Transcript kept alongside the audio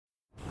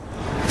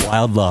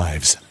Wild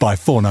Lives by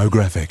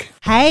Faunographic.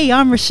 Hey,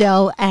 I'm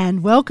Rochelle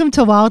and welcome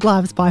to Wild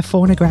Lives by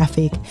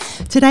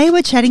Faunographic. Today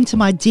we're chatting to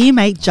my dear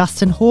mate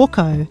Justin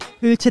Hawco,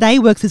 who today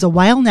works as a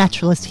whale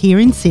naturalist here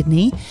in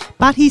Sydney,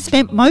 but he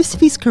spent most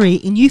of his career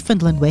in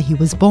Newfoundland where he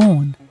was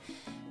born.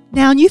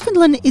 Now,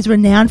 Newfoundland is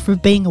renowned for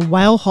being a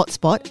whale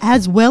hotspot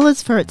as well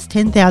as for its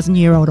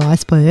 10,000-year-old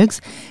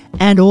icebergs,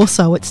 and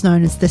also it's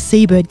known as the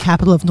seabird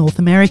capital of North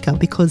America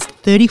because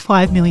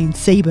 35 million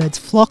seabirds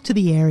flock to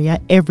the area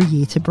every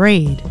year to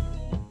breed.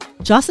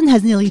 Justin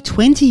has nearly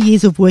 20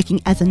 years of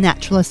working as a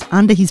naturalist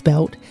under his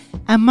belt,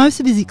 and most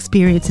of his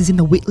experience is in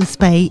the Witless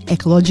Bay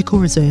Ecological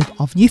Reserve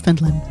of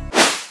Newfoundland.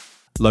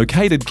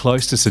 Located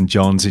close to St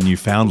John's in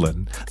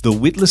Newfoundland, the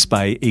Witless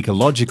Bay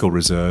Ecological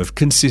Reserve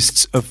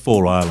consists of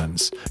 4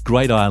 islands: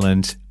 Great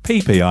Island,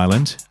 Phi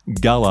Island,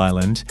 Gull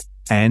Island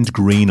and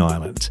Green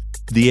Island.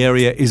 The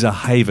area is a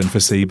haven for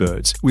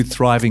seabirds, with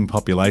thriving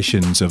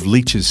populations of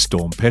leeches,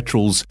 storm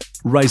petrels,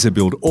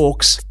 razor-billed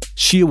auks,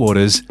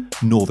 shearwaters,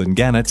 northern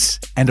gannets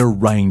and a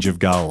range of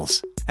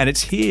gulls. And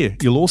it's here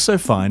you'll also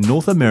find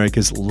North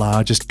America's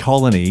largest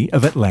colony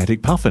of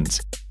Atlantic puffins.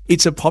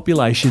 It's a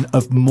population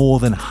of more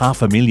than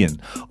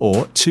 500,000,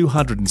 or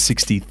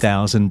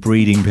 260,000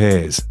 breeding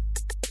pairs.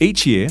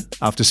 Each year,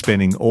 after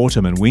spending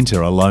autumn and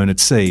winter alone at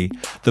sea,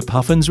 the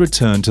puffins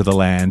return to the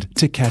land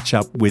to catch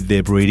up with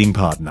their breeding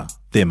partner.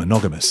 They're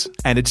monogamous.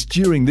 And it's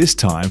during this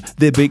time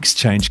their beaks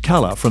change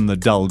colour from the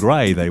dull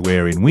grey they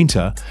wear in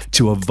winter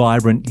to a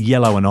vibrant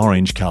yellow and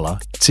orange colour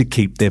to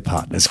keep their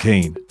partners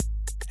keen.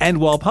 And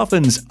while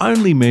puffins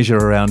only measure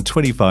around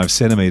 25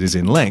 centimetres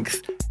in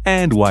length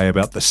and weigh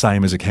about the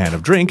same as a can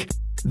of drink,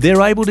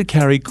 they're able to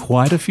carry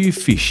quite a few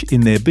fish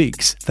in their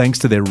beaks thanks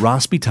to their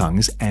raspy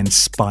tongues and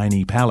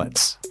spiny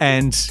palates.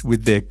 And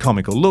with their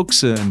comical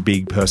looks and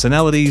big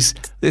personalities,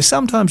 they're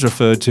sometimes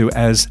referred to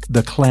as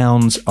the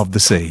clowns of the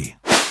sea.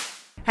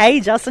 Hey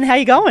Justin, how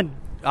you going?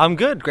 I'm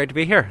good. Great to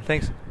be here.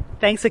 Thanks.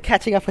 Thanks for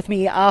catching up with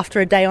me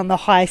after a day on the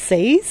high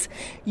seas.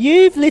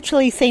 You've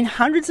literally seen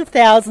hundreds of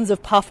thousands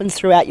of puffins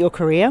throughout your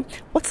career.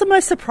 What's the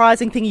most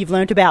surprising thing you've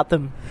learnt about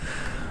them?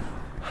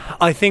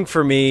 I think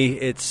for me,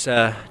 it's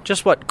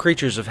just what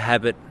creatures of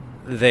habit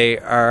they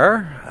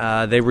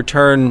are. They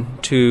return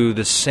to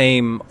the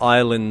same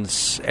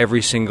islands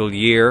every single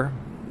year,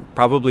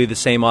 probably the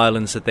same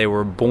islands that they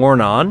were born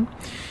on.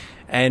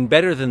 And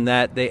better than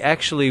that, they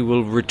actually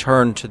will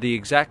return to the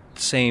exact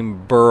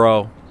same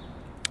burrow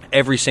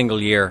every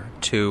single year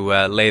to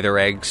lay their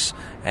eggs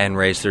and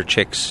raise their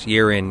chicks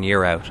year in,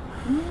 year out.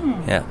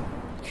 Yeah.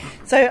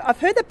 So I've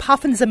heard that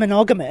puffins are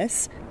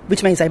monogamous,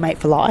 which means they mate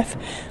for life.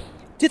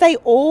 Do they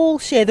all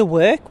share the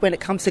work when it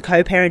comes to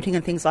co-parenting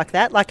and things like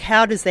that? Like,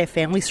 how does their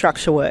family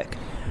structure work?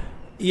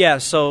 Yeah,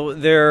 so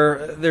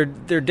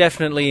they're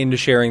definitely into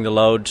sharing the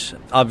load.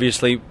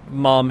 Obviously,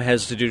 mom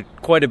has to do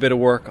quite a bit of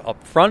work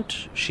up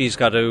front. She's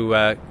got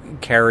to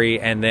carry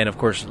and then, of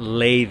course,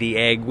 lay the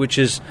egg, which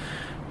is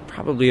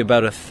probably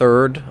about a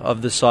third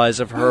of the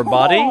size of her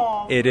body.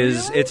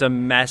 It's a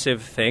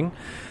massive thing.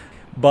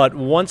 But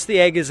once the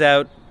egg is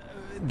out,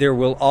 there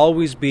will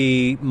always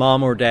be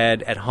mom or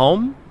dad at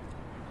home,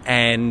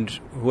 and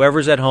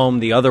whoever's at home,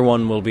 the other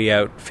one will be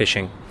out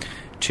fishing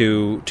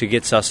to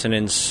get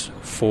sustenance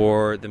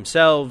for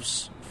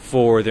themselves,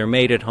 for their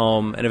mate at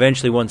home, and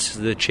eventually once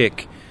the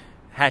chick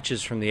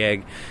hatches from the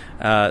egg,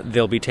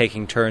 they'll be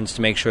taking turns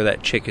to make sure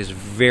that chick is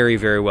very,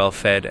 very well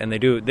fed, and they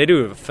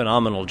do a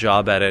phenomenal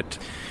job at it.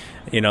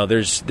 You know,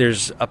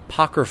 there's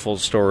apocryphal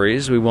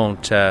stories. We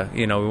won't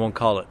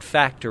call it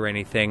fact or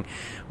anything,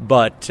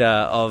 but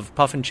of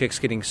puffin chicks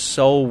getting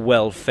so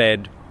well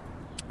fed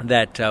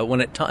that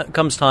when it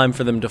comes time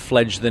for them to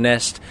fledge the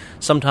nest,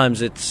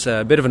 sometimes it's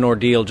a bit of an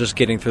ordeal just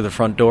getting through the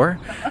front door.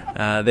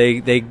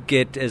 They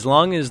get, as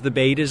long as the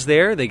bait is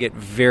there, they get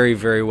very,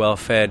 very well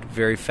fed,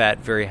 very fat,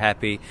 very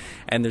happy,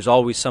 and there's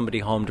always somebody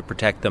home to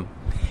protect them.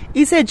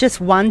 Is there just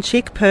one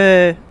chick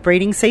per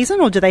breeding season,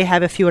 or do they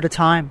have a few at a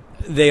time?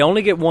 They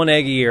only get one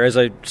egg a year. As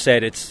I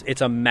said, it's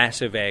a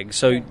massive egg,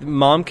 so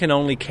mom can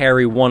only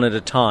carry one at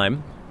a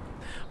time,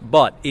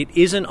 but it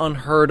isn't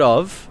unheard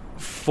of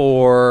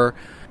for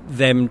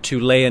them to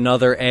lay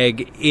another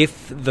egg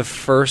if the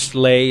first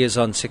lay is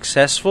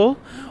unsuccessful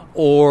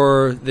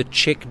or the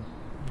chick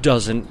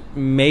doesn't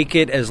make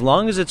it. As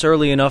long as it's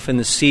early enough in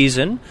the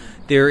season,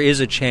 there is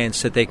a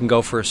chance that they can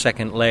go for a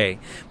second lay.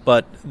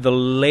 But the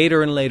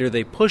later and later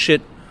they push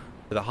it,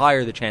 the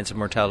higher the chance of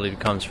mortality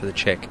becomes for the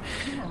chick.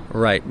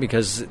 Right,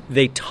 because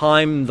they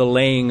time the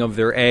laying of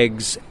their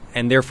eggs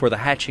and therefore the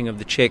hatching of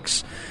the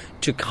chicks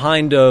to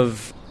kind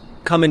of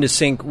come into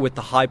sync with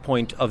the high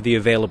point of the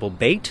available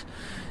bait,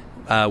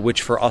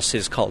 which for us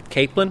is called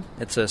capelin.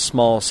 It's a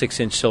small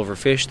 6-inch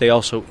silverfish. They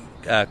also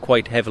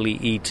quite heavily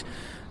eat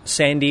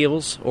sand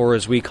eels, or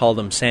as we call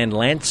them, sand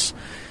lance.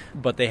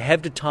 But they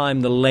have to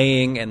time the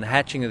laying and the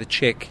hatching of the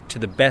chick to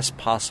the best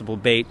possible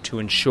bait to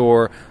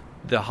ensure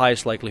the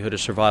highest likelihood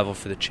of survival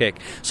for the chick.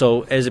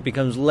 So as it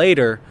becomes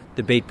later,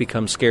 the bait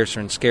becomes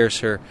scarcer and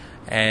scarcer,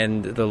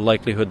 and the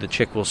likelihood the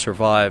chick will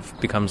survive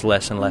becomes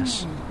less and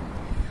less.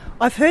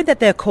 I've heard that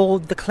they're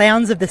called the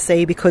clowns of the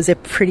sea because they're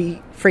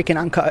pretty freaking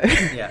unco.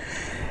 Yeah.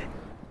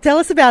 Tell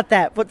us about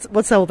that.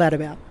 What's all that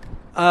about?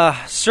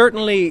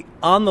 Certainly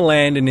on the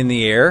land and in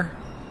the air,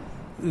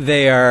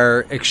 they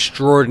are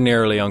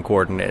extraordinarily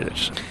uncoordinated.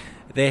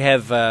 They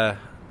have a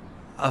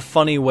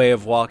funny way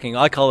of walking.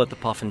 I call it the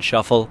puff and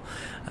shuffle.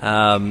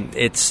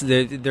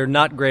 They're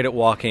not great at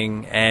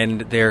walking,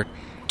 and they're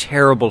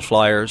terrible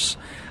flyers.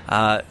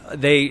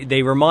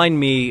 They remind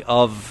me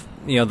of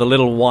the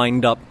little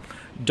wind-up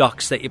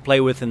ducks that you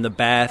play with in the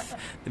bath.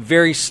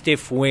 Very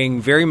stiff wing,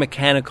 very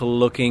mechanical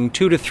looking.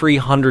 200 to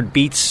 300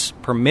 beats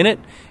per minute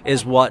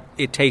is what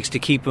it takes to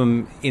keep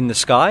them in the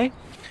sky,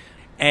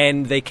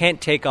 and they can't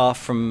take off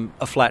from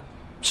a flat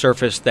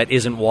surface that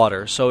isn't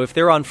water. So if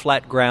they're on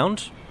flat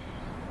ground,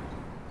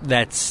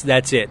 that's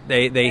it.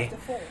 They have to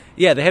fall.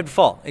 Yeah, they have to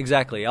fall.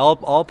 Exactly.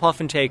 All puff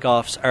and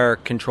takeoffs are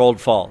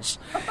controlled falls.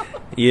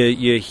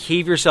 You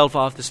heave yourself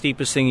off the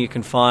steepest thing you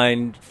can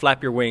find,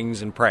 flap your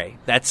wings, and pray.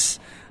 That's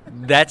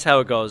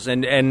how it goes.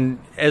 And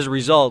as a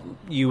result,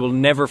 you will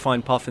never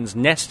find puffins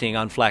nesting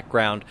on flat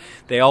ground.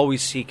 They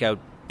always seek out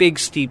big,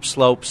 steep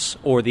slopes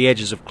or the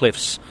edges of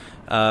cliffs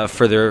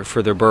for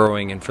their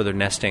burrowing and for their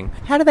nesting.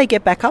 How do they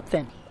get back up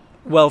then?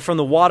 Well, from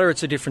the water,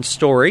 it's a different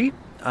story.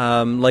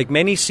 Like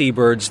many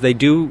seabirds, they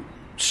do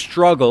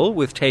struggle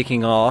with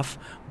taking off,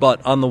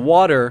 but on the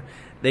water,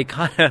 they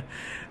kind of...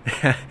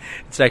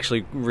 it's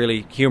actually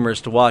really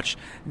humorous to watch.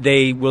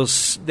 They will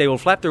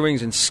flap their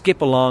wings and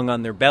skip along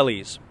on their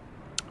bellies,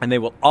 and they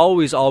will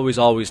always, always,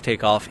 always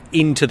take off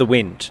into the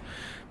wind.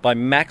 By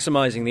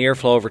maximizing the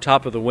airflow over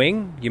top of the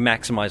wing, you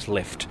maximize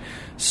lift.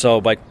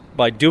 So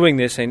by doing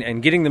this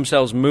and getting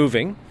themselves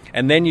moving,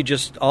 and then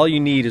all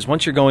you need is,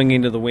 once you're going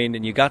into the wind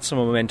and you got some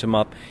momentum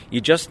up, you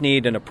just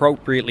need an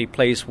appropriately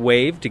placed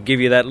wave to give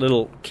you that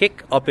little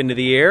kick up into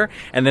the air,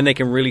 and then they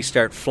can really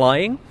start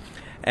flying.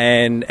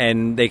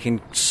 And they can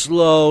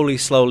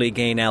slowly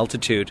gain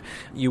altitude.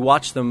 You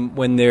watch them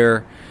when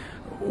they're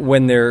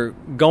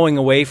going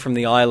away from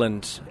the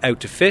island out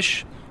to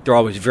fish. They're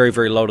always very,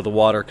 very low to the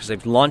water because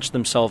they've launched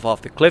themselves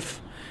off the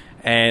cliff,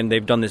 and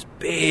they've done this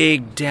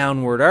big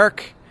downward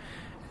arc,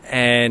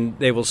 and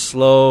they will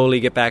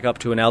slowly get back up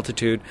to an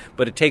altitude,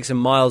 but it takes them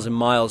miles and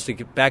miles to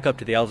get back up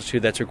to the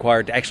altitude that's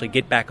required to actually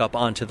get back up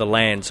onto the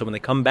land. So when they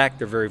come back,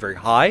 they're very, very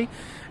high,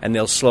 and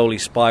they'll slowly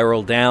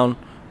spiral down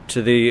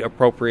to the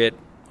appropriate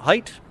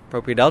height,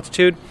 appropriate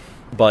altitude.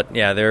 But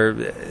yeah,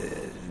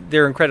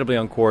 they're incredibly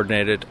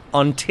uncoordinated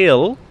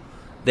until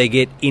they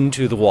get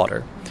into the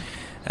water.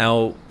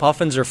 Now,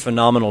 puffins are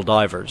phenomenal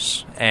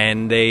divers,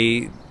 and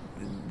they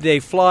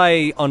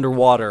fly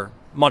underwater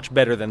much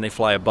better than they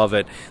fly above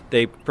it.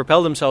 They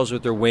propel themselves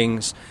with their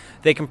wings.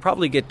 They can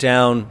probably get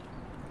down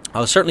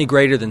certainly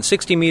greater than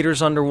 60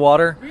 meters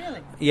underwater.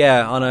 Really?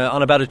 Yeah,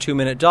 on about a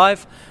 2-minute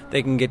dive,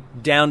 they can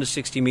get down to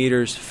 60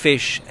 meters,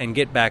 fish, and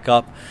get back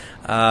up.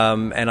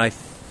 And I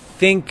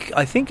think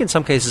in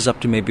some cases up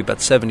to maybe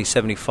about 70,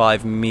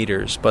 75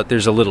 meters, but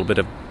there's a little bit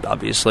of,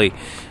 obviously,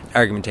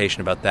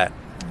 argumentation about that.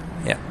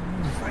 Yeah.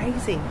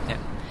 Crazy. Yeah.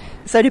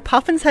 So do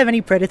puffins have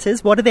any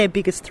predators? What are their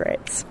biggest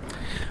threats?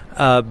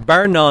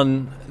 Bar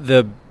none,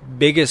 the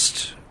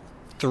biggest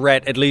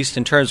threat, at least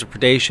in terms of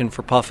predation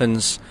for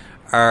puffins,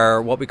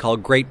 are what we call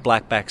great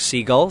blackback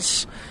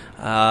seagulls.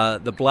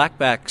 The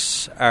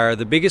blackbacks are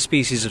the biggest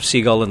species of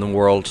seagull in the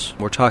world.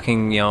 We're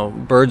talking,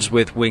 birds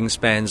with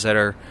wingspans that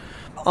are,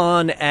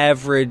 on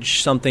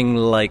average, something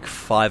like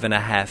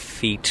 5.5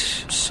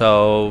 feet.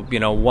 So,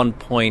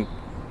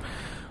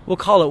 we'll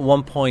call it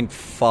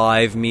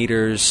 1.5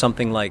 meters,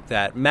 something like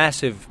that.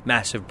 Massive,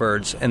 massive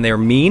birds, and they're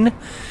mean.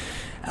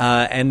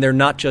 And they're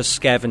not just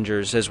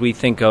scavengers, as we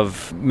think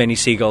of many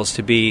seagulls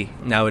to be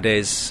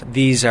nowadays.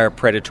 These are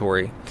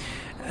predatory,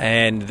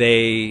 and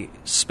they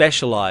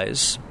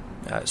specialize,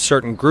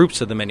 certain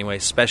groups of them anyway,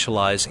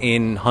 specialize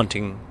in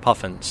hunting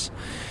puffins.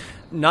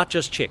 Not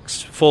just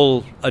chicks,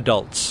 full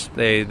adults.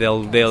 They have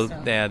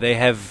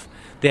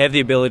the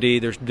ability.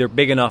 They're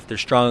big enough, they're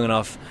strong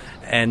enough,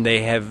 and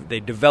they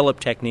develop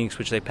techniques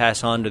which they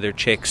pass on to their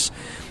chicks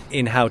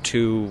in how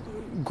to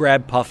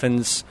grab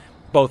puffins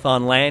both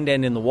on land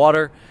and in the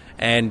water,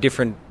 and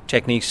different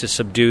techniques to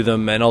subdue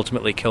them and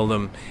ultimately kill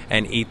them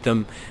and eat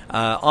them.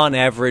 On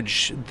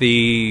average,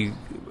 the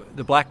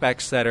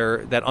blackbacks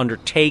that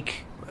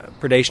undertake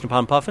predation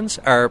upon puffins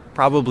are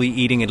probably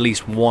eating at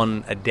least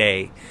one a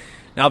day.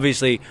 Now,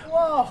 obviously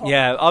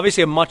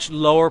a much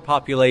lower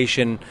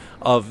population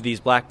of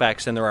these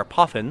blackbacks than there are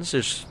puffins.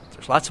 There's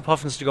lots of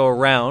puffins to go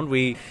around.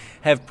 We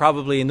have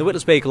probably, in the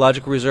Witless Bay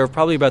Ecological Reserve,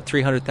 probably about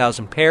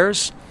 300,000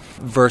 pairs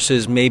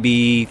versus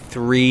maybe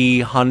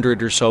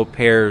 300 or so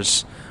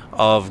pairs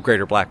of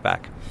greater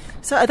blackback.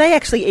 So are they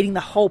actually eating the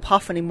whole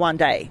puffin in one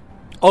day?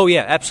 Oh,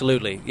 yeah,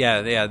 absolutely.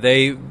 Yeah.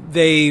 They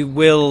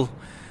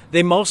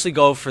mostly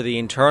go for the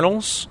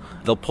internals.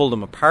 They'll pull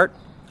them apart.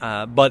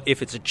 But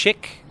if it's a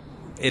chick,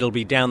 it'll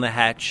be down the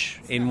hatch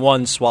in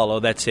one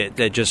swallow. That's it.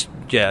 They just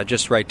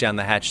right down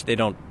the hatch. They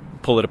don't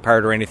pull it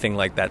apart or anything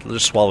like that. They'll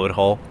just swallow it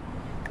whole.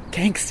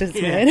 Gangsters,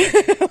 man.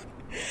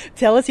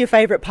 Tell us your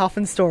favourite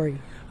puffin story.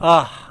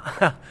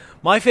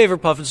 My favorite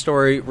puffin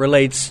story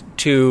relates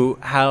to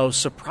how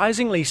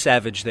surprisingly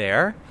savage they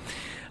are.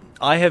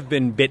 I have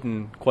been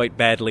bitten quite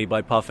badly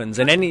by puffins,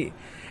 and anybody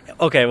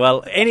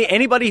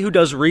who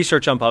does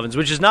research on puffins,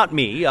 which is not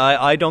me,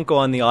 I don't go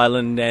on the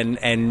island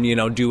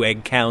and do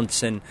egg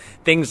counts and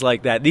things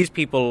like that. These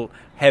people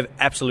have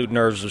absolute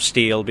nerves of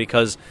steel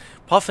because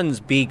puffins'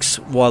 beaks,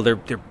 while they're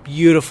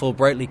beautiful,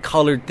 brightly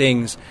colored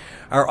things,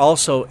 are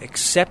also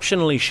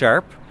exceptionally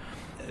sharp.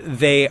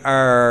 They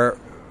are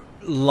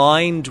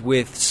lined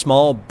with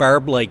small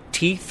barb-like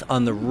teeth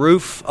on the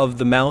roof of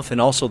the mouth and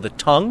also the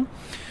tongue.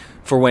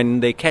 For when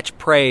they catch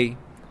prey,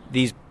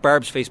 these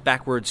barbs face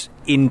backwards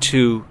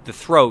into the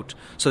throat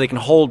so they can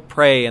hold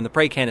prey and the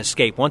prey can't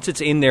escape. Once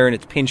it's in there and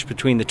it's pinched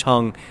between the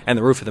tongue and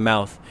the roof of the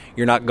mouth,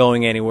 you're not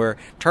going anywhere.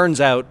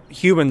 Turns out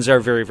humans are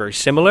very, very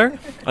similar.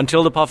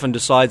 Until the puffin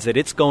decides that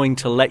it's going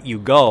to let you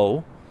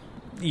go,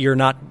 you're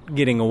not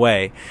getting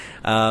away.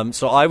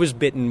 So I was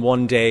bitten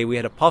one day. We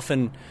had a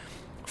puffin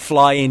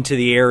fly into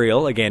the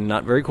aerial. Again,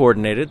 not very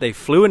coordinated. They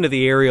flew into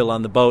the aerial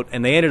on the boat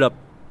and they ended up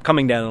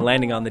coming down and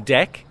landing on the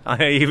deck.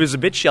 He was a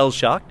bit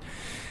shell-shocked.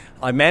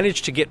 I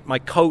managed to get my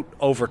coat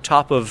over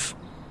top of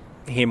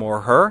him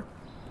or her,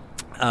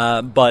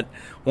 but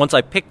once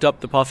I picked up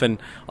the puffin,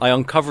 I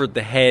uncovered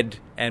the head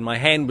and my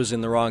hand was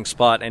in the wrong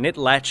spot and it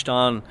latched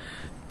on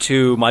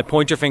to my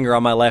pointer finger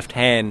on my left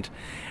hand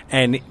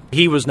and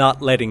he was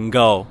not letting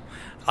go.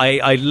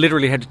 I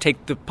literally had to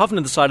take the puffin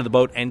to the side of the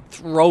boat and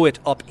throw it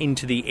up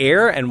into the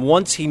air, and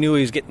once he knew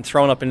he was getting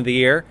thrown up into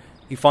the air,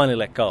 he finally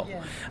let go.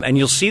 Yeah. And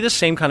you'll see the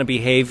same kind of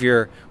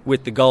behavior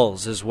with the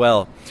gulls as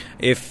well.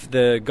 If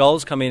the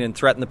gulls come in and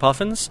threaten the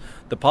puffins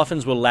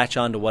will latch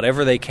on to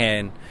whatever they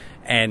can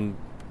and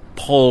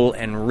pull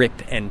and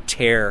rip and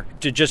tear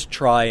to just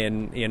try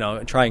and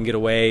get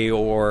away,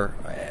 or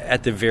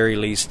at the very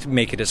least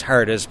make it as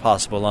hard as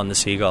possible on the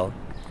seagull.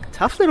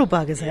 Tough little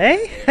buggers,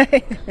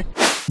 eh?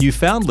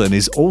 Newfoundland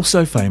is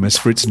also famous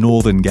for its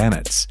northern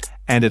gannets,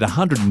 and at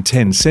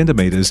 110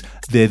 centimetres,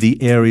 they're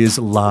the area's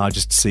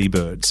largest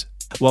seabirds.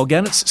 While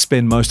gannets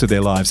spend most of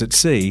their lives at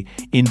sea,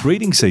 in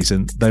breeding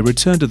season they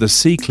return to the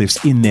sea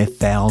cliffs in their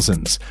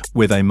thousands,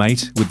 where they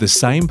mate with the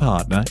same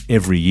partner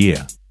every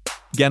year.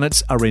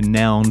 Gannets are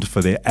renowned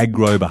for their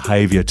aggro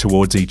behaviour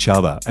towards each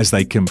other as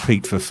they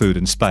compete for food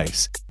and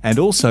space, and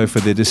also for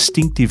their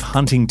distinctive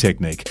hunting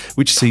technique,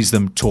 which sees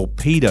them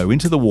torpedo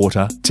into the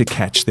water to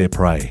catch their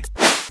prey.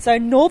 So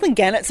northern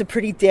gannets are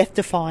pretty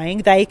death-defying.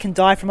 They can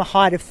dive from a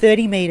height of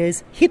 30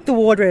 metres, hit the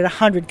water at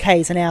 100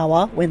 k's an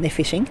hour when they're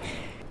fishing.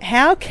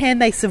 How can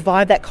they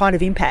survive that kind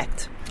of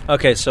impact?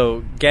 Okay,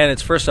 so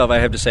gannets, first off, I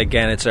have to say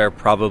gannets are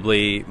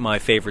probably my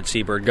favourite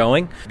seabird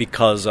going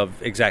because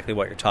of exactly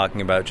what you're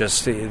talking about,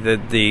 just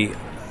the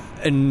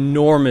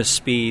enormous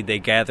speed they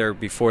gather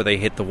before they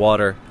hit the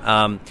water.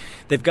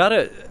 They've got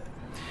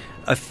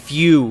a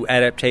few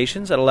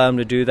adaptations that allow them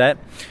to do that.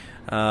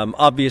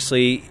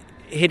 Obviously,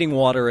 hitting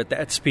water at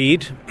that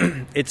speed,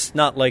 it's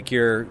not like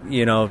you're,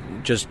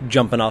 just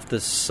jumping off the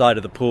side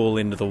of the pool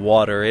into the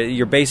water.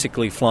 You're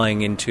basically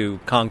flying into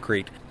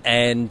concrete.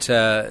 And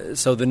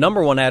so the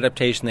number one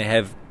adaptation they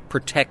have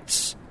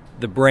protects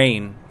the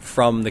brain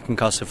from the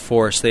concussive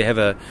force. They have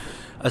a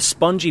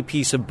spongy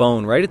piece of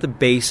bone right at the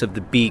base of the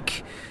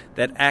beak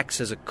that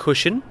acts as a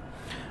cushion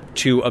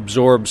to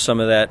absorb some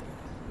of that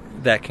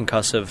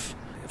concussive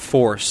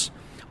force.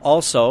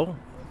 Also,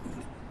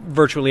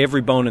 virtually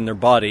every bone in their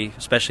body,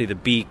 especially the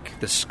beak,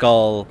 the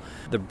skull,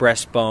 the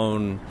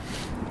breastbone,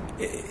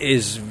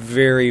 is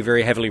very,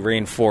 very heavily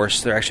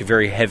reinforced. They're actually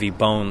very heavy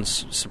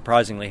bones,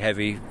 surprisingly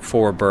heavy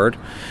for a bird.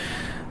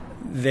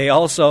 They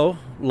also,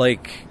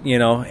 like,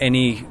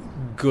 any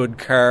good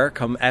car,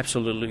 come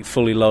absolutely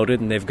fully loaded,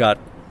 and they've got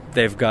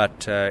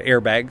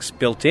airbags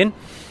built in.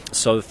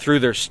 So through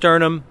their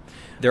sternum,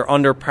 their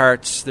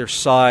underparts, their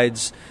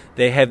sides,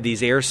 they have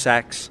these air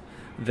sacs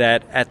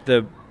that at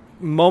the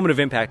moment of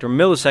impact, or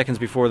milliseconds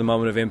before the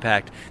moment of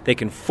impact, they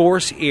can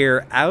force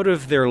air out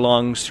of their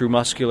lungs through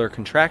muscular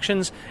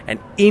contractions and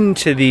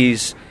into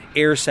these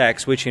air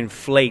sacs, which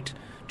inflate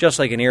just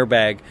like an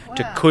airbag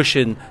to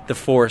cushion the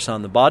force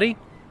on the body.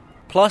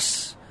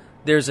 Plus,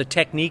 there's a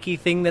technique-y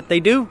thing that they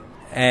do,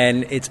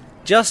 and it's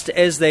just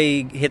as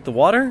they hit the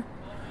water,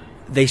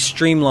 they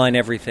streamline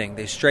everything.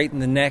 They straighten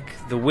the neck,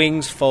 the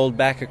wings fold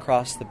back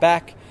across the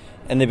back,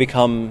 and they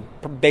become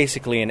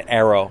basically an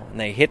arrow, and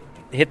they hit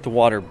the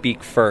water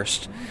beak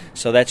first.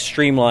 So that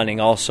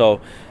streamlining also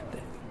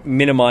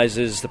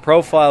minimizes the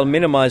profile,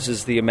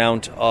 minimizes the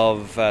amount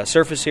of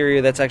surface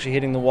area that's actually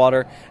hitting the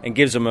water, and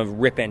gives them a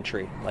rip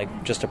entry,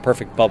 like just a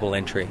perfect bubble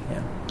entry.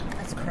 Yeah.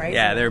 That's crazy.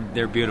 Yeah,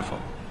 they're beautiful.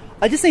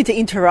 I just need to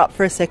interrupt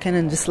for a second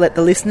and just let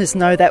the listeners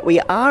know that we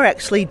are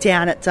actually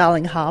down at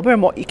Darling Harbour,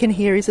 and what you can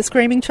hear is a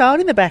screaming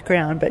child in the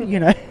background, but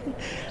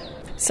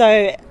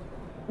So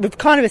we've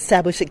kind of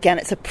established that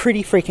gannets are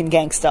pretty freaking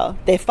gangster.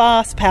 They're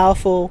fast,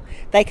 powerful.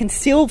 They can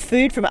steal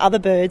food from other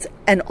birds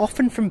and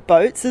often from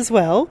boats as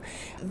well.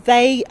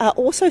 They are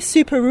also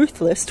super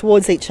ruthless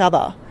towards each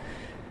other.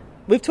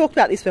 We've talked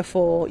about this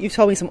before. You've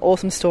told me some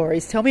awesome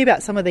stories. Tell me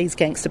about some of these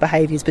gangster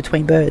behaviours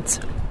between birds.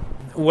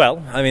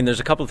 Well, I mean, there's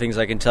a couple of things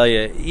I can tell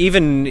you.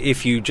 Even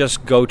if you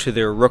just go to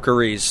their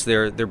rookeries,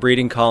 their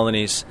breeding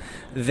colonies,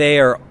 they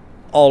are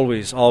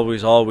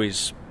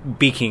always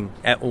beaking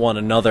at one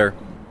another.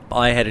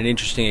 I had an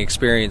interesting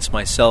experience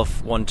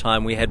myself one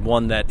time. We had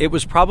one that it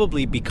was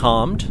probably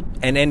becalmed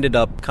and ended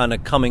up kind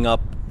of coming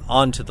up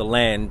onto the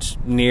land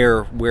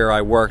near where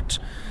I worked.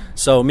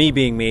 So me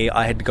being me,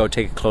 I had to go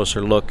take a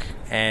closer look,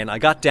 and I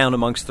got down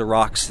amongst the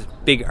rocks,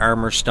 big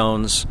armor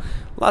stones,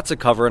 lots of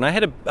cover, and I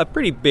had a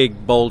pretty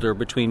big boulder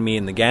between me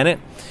and the gannet,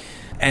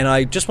 and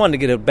I just wanted to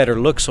get a better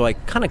look, so I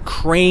kind of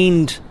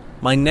craned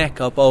my neck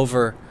up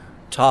over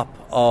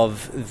top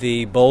of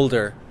the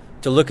boulder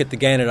to look at the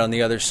gannet on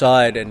the other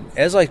side, and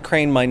as I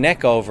craned my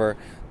neck over,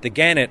 the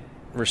gannet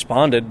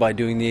responded by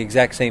doing the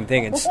exact same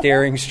thing and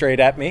staring straight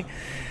at me.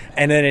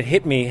 And then it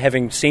hit me,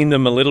 having seen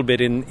them a little bit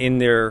in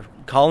their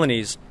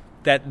colonies,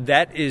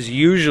 that is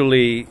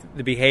usually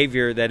the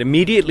behavior that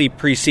immediately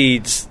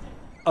precedes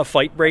a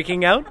fight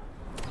breaking out.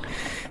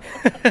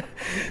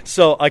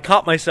 So I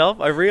caught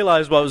myself, I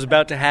realized what was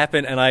about to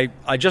happen, and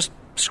I just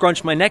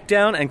scrunched my neck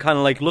down and kind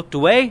of like looked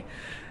away,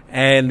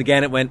 and the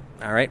gannet went,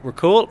 all right, we're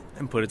cool,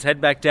 and put its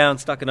head back down,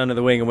 stuck it under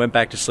the wing, and went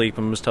back to sleep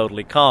and was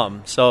totally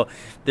calm. So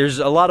there's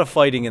a lot of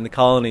fighting in the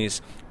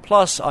colonies.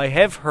 Plus, I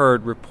have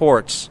heard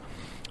reports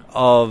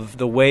of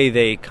the way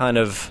they kind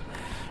of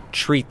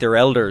treat their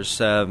elders.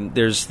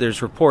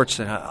 There's reports,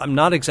 and I'm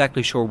not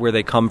exactly sure where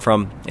they come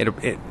from.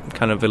 It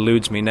kind of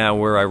eludes me now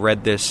where I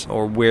read this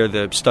or where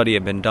the study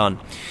had been done.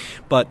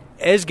 But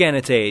as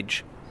gannets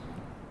age,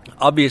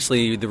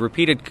 obviously the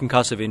repeated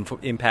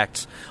concussive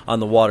impacts on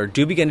the water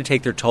do begin to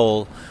take their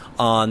toll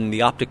on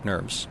the optic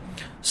nerves.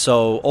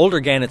 So older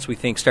gannets, we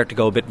think, start to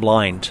go a bit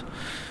blind,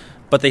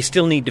 but they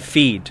still need to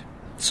feed.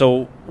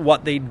 So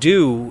what they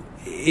do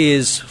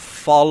is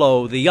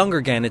follow the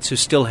younger gannets who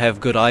still have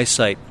good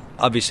eyesight.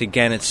 Obviously,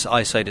 gannets'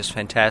 eyesight is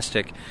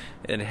fantastic,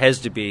 and it has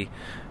to be,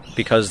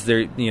 because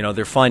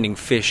they're finding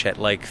fish at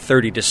like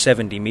 30 to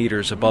 70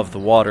 meters above the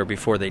water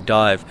before they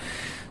dive.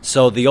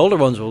 So the older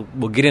ones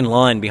will get in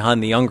line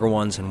behind the younger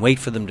ones and wait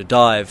for them to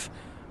dive,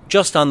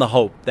 just on the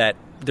hope that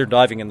they're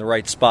diving in the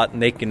right spot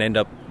and they can end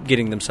up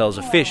getting themselves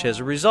a fish as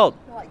a result.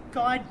 Like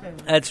guide them.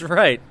 That's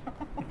right.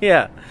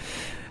 Yeah.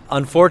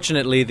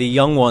 Unfortunately, the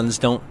young ones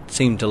don't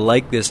seem to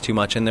like this too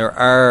much, and there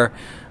are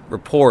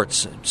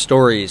reports,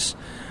 stories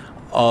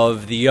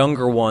of the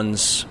younger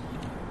ones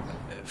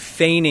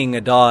feigning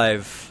a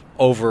dive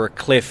over a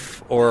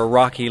cliff or a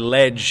rocky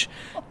ledge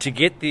to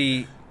get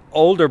the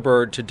older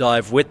bird to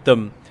dive with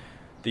them.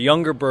 The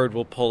younger bird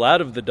will pull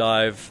out of the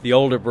dive. The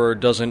older bird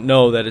doesn't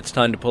know that it's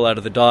time to pull out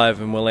of the dive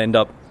and will end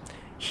up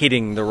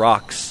hitting the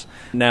rocks.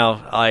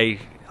 Now, I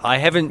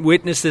haven't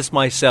witnessed this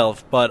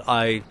myself, but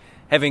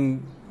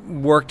having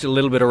worked a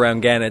little bit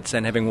around gannets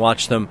and having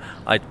watched them,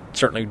 I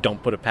certainly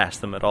don't put it past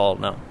them at all,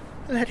 no.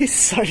 That is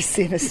so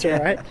sinister,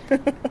 right?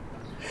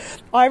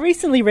 I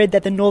recently read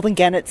that the northern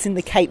gannets in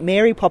the Cape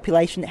Mary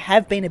population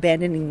have been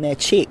abandoning their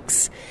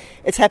chicks.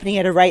 It's happening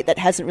at a rate that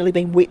hasn't really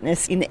been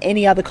witnessed in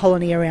any other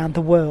colony around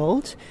the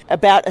world.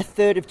 About a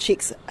third of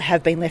chicks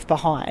have been left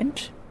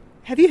behind.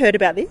 Have you heard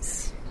about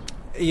this?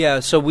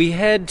 Yeah, so we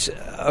had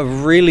a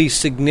really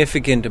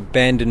significant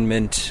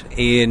abandonment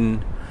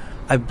in,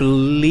 I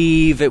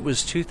believe it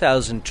was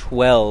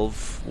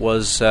 2012,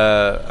 was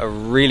a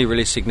really,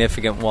 really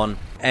significant one.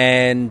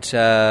 And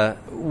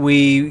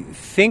we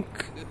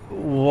think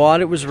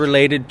what it was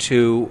related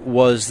to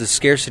was the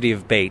scarcity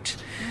of bait.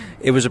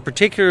 It was a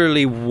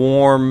particularly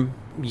warm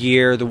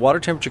year. The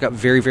water temperature got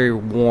very, very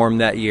warm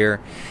that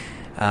year,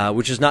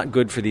 which is not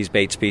good for these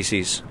bait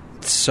species.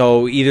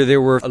 So either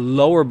there were a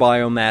lower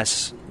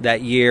biomass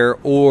that year,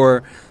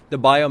 or the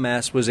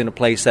biomass was in a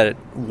place that it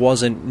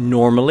wasn't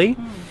normally.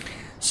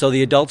 So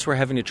the adults were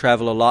having to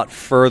travel a lot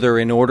further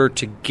in order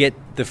to get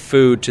the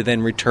food to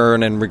then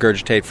return and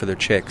regurgitate for their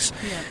chicks.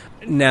 Yeah.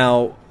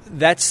 Now,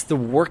 that's the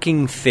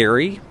working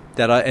theory,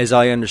 that as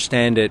I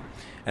understand it.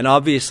 And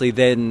obviously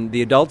then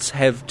the adults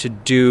have to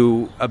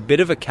do a bit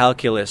of a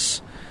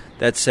calculus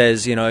that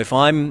says, if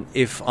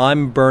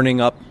I'm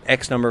burning up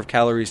X number of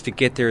calories to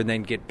get there and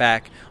then get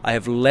back, I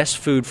have less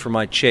food for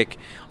my chick.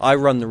 I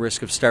run the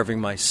risk of starving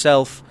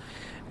myself,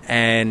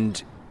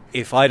 and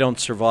if I don't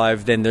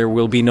survive, then there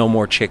will be no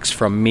more chicks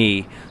from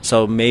me.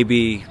 So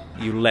maybe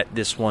you let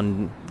this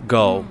one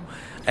go.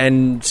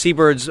 And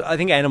seabirds, I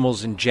think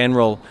animals in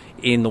general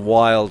in the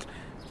wild,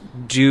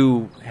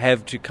 do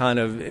have to kind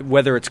of,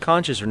 whether it's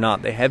conscious or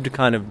not, they have to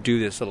kind of do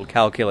this little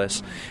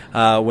calculus.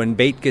 When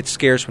bait gets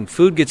scarce, when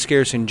food gets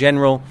scarce in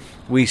general,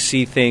 we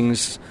see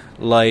things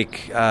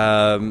like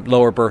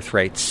lower birth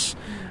rates.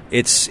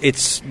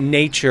 It's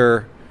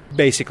nature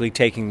basically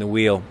taking the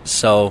wheel.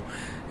 So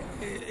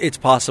it's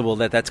possible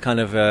that that's kind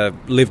of a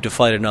live to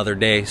fight another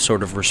day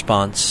sort of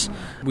response.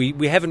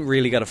 We haven't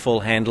really got a full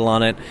handle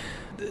on it.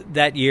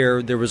 That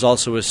year, there was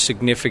also a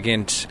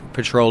significant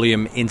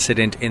petroleum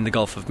incident in the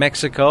Gulf of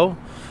Mexico,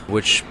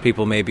 which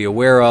people may be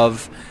aware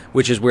of,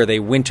 which is where they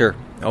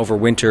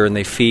overwinter, and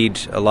they feed.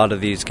 A lot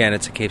of these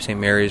gannets at Cape St.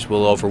 Mary's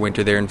will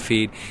overwinter there and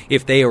feed.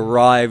 If they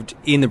arrived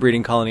in the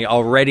breeding colony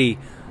already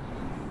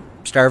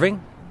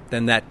starving,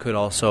 then that could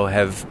also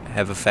have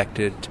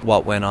affected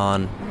what went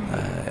on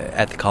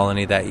at the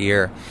colony that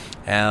year.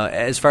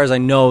 As far as I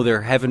know,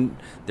 there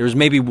was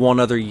maybe one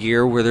other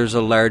year where there's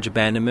a large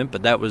abandonment,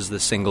 but that was the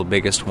single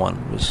biggest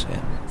one.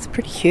 It's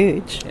pretty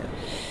huge. Yeah.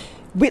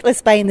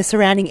 Witless Bay and the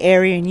surrounding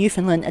area in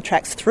Newfoundland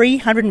attracts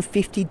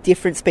 350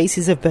 different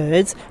species of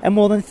birds and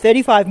more than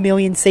 35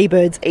 million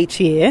seabirds each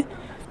year.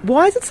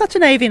 Why is it such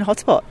an avian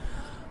hotspot?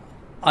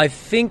 I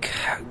think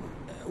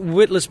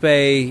Witless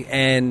Bay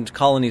and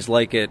colonies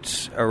like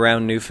it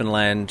around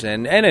Newfoundland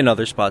and in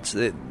other spots,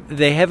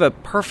 they have a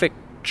perfect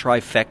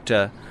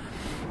trifecta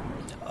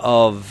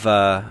of,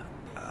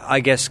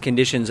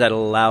 conditions that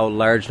allow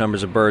large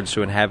numbers of birds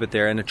to inhabit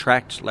there and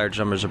attract large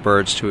numbers of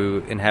birds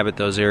to inhabit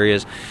those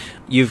areas.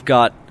 You've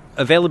got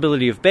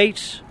availability of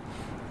bait,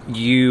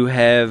 you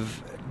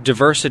have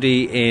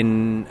diversity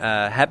in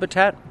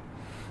habitat,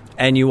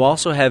 and you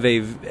also have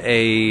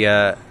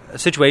a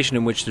situation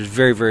in which there's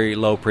very, very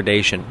low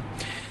predation.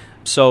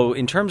 So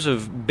in terms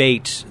of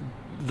bait,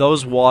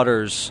 those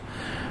waters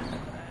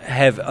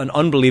have an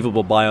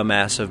unbelievable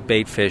biomass of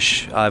bait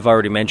fish. I've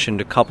already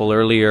mentioned a couple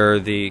earlier,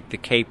 the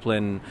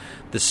capelin,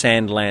 the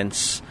sand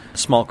lance,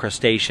 small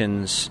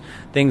crustaceans,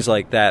 things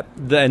like that.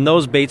 And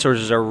those bait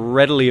sources are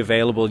readily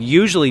available,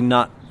 usually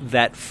not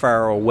that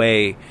far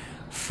away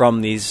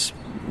from these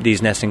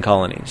nesting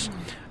colonies,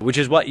 which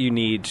is what you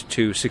need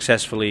to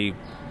successfully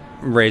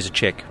raise a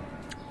chick.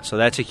 So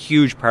that's a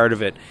huge part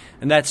of it.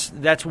 And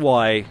that's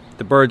why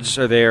the birds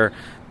are there,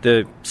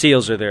 the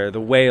seals are there,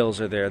 the whales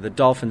are there, the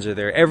dolphins are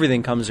there.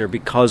 Everything comes there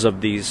because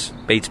of these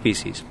bait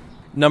species.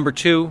 Number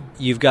two,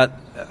 you've got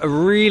a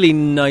really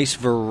nice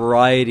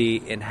variety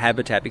in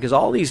habitat because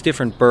all these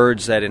different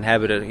birds that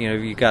inhabit it,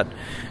 you've got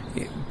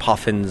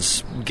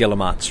puffins,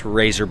 guillemots,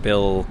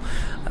 razorbill,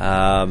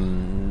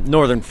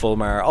 northern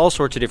fulmar, all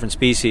sorts of different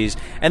species,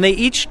 and they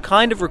each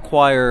kind of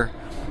require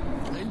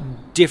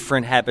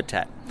different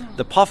habitat.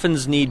 The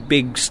puffins need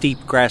big, steep,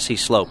 grassy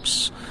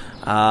slopes.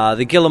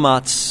 The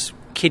guillemots,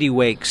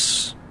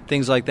 kittiwakes,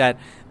 things like that,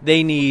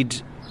 they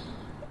need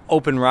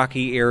open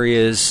rocky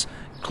areas,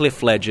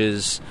 cliff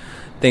ledges,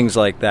 things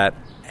like that.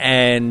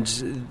 And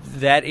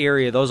that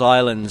area, those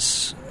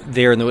islands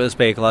there in the Witless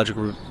Bay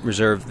Ecological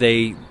Reserve,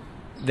 they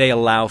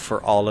allow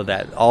for all of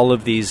that. All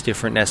of these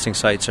different nesting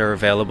sites are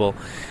available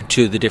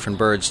to the different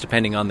birds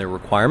depending on their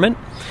requirement.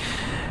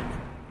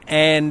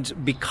 And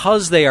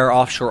because they are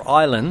offshore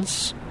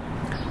islands,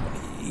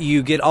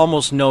 you get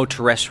almost no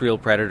terrestrial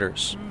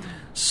predators.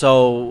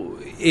 So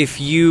if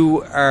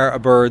you are a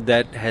bird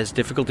that has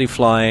difficulty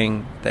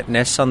flying, that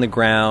nests on the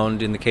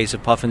ground, in the case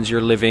of puffins, you're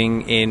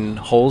living in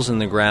holes in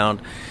the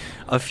ground,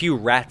 a few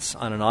rats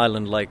on an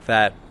island like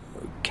that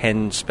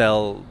can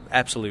spell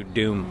absolute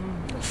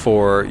doom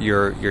for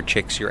your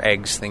chicks, your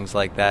eggs, things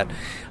like that.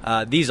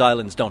 These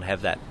islands don't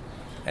have that.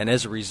 And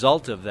as a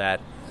result of that,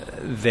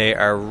 they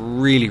are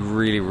really,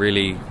 really,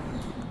 really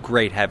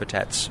great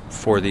habitats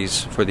for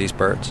these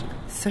birds.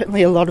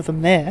 Certainly a lot of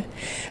them there.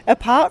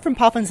 Apart from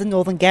puffins and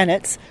northern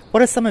gannets,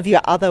 what are some of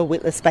your other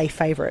Witless Bay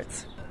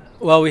favourites?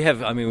 Well, we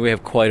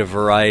have quite a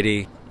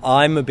variety.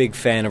 I'm a big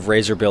fan of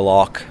razorbill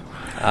auk.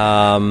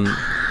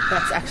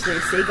 That's actually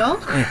a seagull?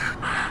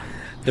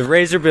 The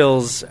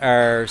razorbills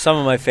are some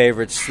of my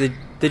favourites.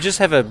 They just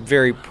have a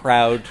very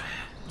proud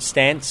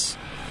stance,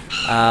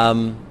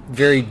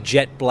 very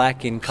jet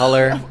black in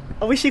colour.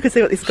 I wish you could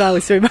see what this guy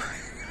was doing.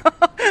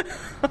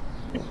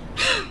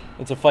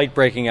 It's a fight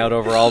breaking out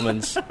over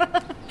almonds.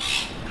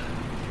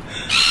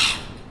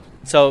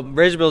 So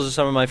razorbills are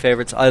some of my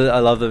favorites. I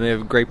love them. They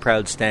have a great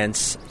proud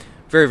stance.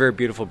 Very, very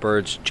beautiful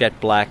birds, jet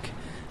black.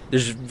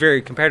 There's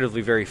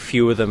comparatively very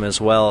few of them as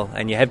well,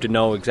 and you have to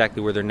know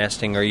exactly where they're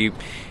nesting.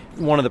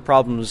 One of the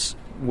problems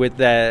with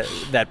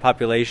that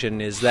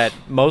population is that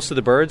most of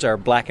the birds are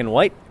black and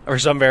white, or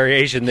some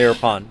variation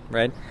thereupon,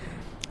 right?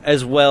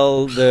 As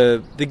well,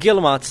 the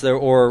guillemots,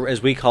 or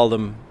as we call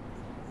them,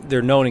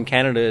 they're known in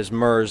Canada as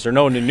murs. They're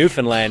known in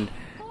Newfoundland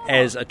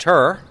as a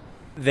tur.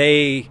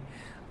 They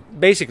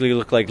basically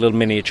look like little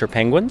miniature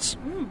penguins.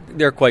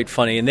 They're quite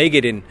funny, and they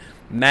get in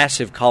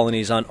massive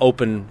colonies on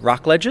open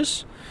rock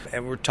ledges.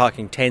 And we're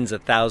talking tens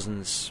of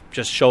thousands,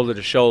 just shoulder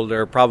to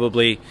shoulder,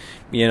 probably,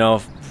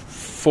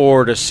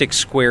 4 to 6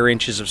 square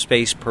inches of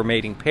space per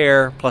mating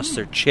pair, plus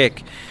their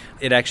chick.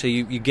 It actually,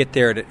 you get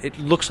there, it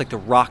looks like the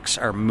rocks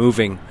are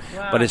moving,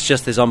 but it's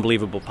just this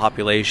unbelievable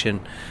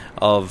population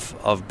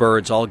of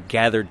birds all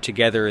gathered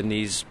together in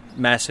these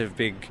massive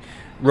big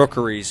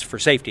rookeries for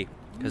safety,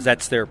 because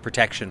that's their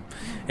protection.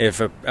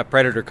 If a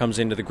predator comes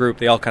into the group,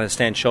 they all kind of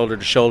stand shoulder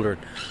to shoulder,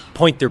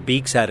 point their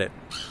beaks at it.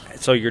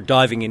 So you're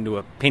diving into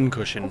a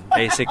pincushion,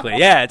 basically.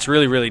 Yeah, it's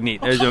really, really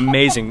neat. There's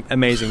amazing,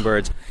 amazing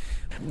birds.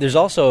 There's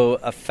also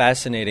a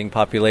fascinating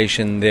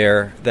population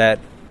there that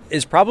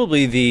is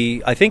probably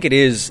the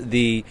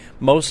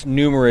most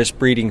numerous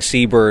breeding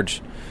seabird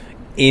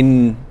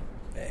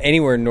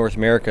anywhere in North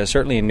America,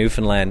 certainly in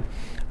Newfoundland.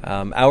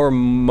 Our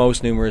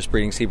most numerous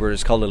breeding seabird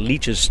is called a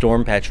Leach's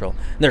storm petrel.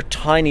 And they're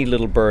tiny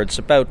little birds,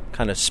 about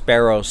kind of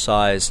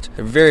sparrow-sized.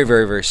 They're very,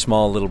 very, very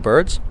small little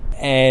birds.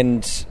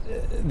 and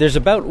there's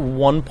about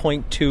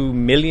 1.2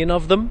 million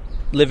of them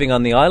living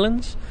on the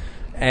islands,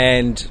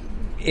 and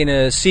in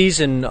a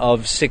season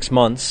of 6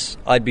 months,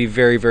 I'd be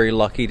very, very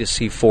lucky to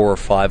see 4 or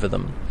 5 of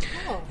them.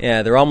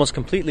 Yeah, they're almost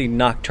completely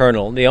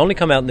nocturnal. They only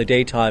come out in the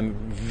daytime,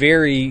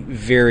 very,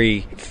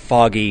 very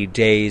foggy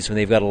days when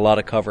they've got a lot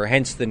of cover,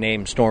 hence the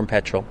name storm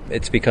petrel.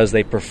 It's because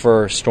they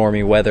prefer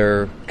stormy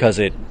weather, because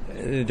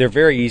they're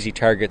very easy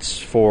targets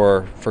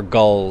for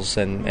gulls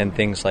and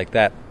things like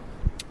that.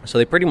 So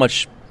they pretty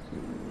much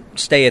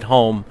stay at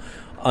home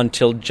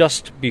until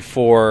just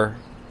before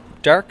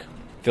dark.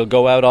 They'll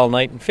go out all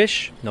night and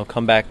fish, and they'll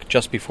come back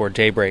just before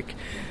daybreak.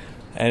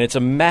 And it's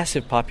a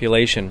massive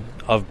population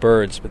of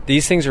birds, but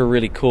these things are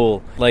really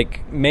cool.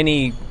 Like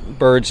many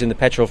birds in the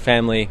petrel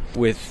family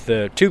with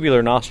the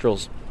tubular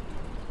nostrils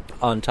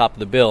on top of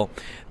the bill,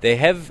 they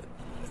have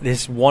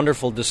this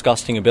wonderful,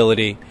 disgusting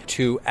ability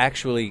to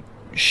actually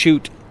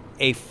shoot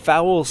a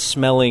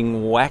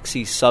foul-smelling,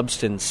 waxy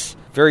substance,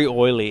 very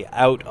oily,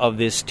 out of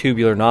this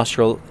tubular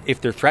nostril if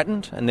they're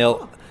threatened, and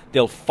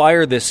they'll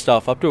fire this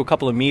stuff up to a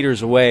couple of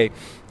meters away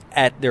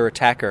at their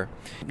attacker.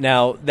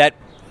 Now, that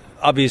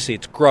obviously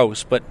it's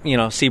gross, but,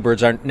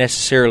 seabirds aren't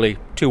necessarily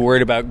too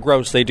worried about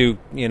gross. They do,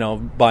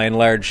 by and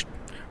large,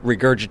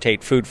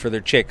 regurgitate food for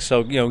their chicks.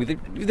 So,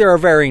 there are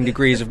varying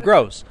degrees of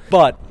gross.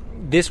 But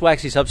this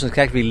waxy substance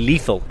can actually be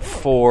lethal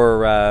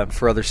for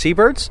other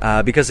seabirds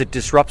because it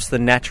disrupts the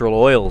natural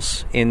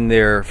oils in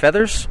their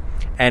feathers,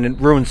 and it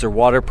ruins their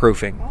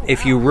waterproofing.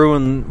 If you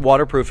ruin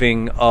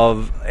waterproofing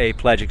of a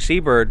pelagic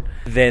seabird,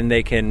 then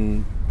they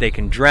can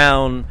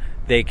drown,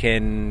 they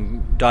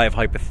can die of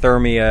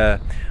hypothermia,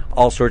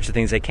 all sorts of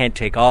things. They can't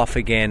take off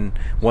again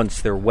once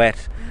they're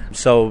wet.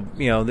 So,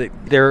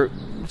 they're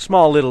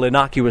small, little,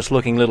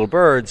 innocuous-looking little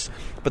birds,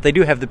 but they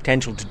do have the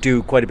potential to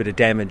do quite a bit of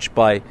damage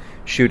by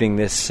shooting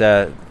this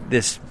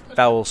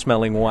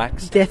foul-smelling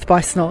wax. Death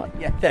by snot.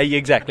 Yeah,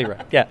 exactly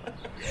right. Yeah.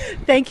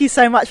 Thank you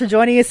so much for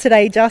joining us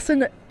today,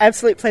 Justin.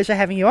 Absolute pleasure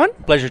having you on.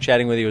 Pleasure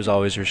chatting with you as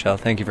always, Rochelle.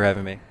 Thank you for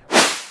having me.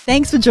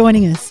 Thanks for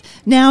joining us.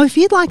 Now, if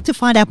you'd like to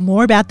find out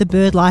more about the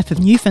bird life of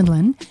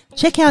Newfoundland,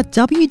 check out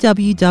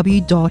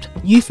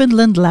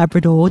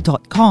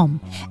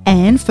www.newfoundlandlabrador.com.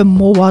 And for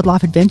more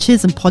wildlife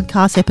adventures and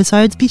podcast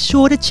episodes, be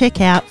sure to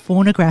check out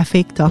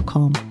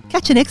faunographic.com.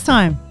 Catch you next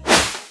time.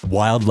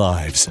 Wild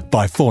Lives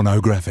by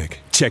Faunographic.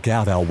 Check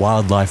out our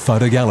wildlife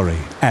photo gallery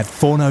at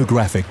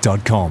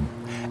faunographic.com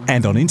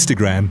and on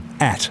Instagram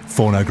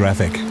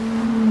 @faunographic.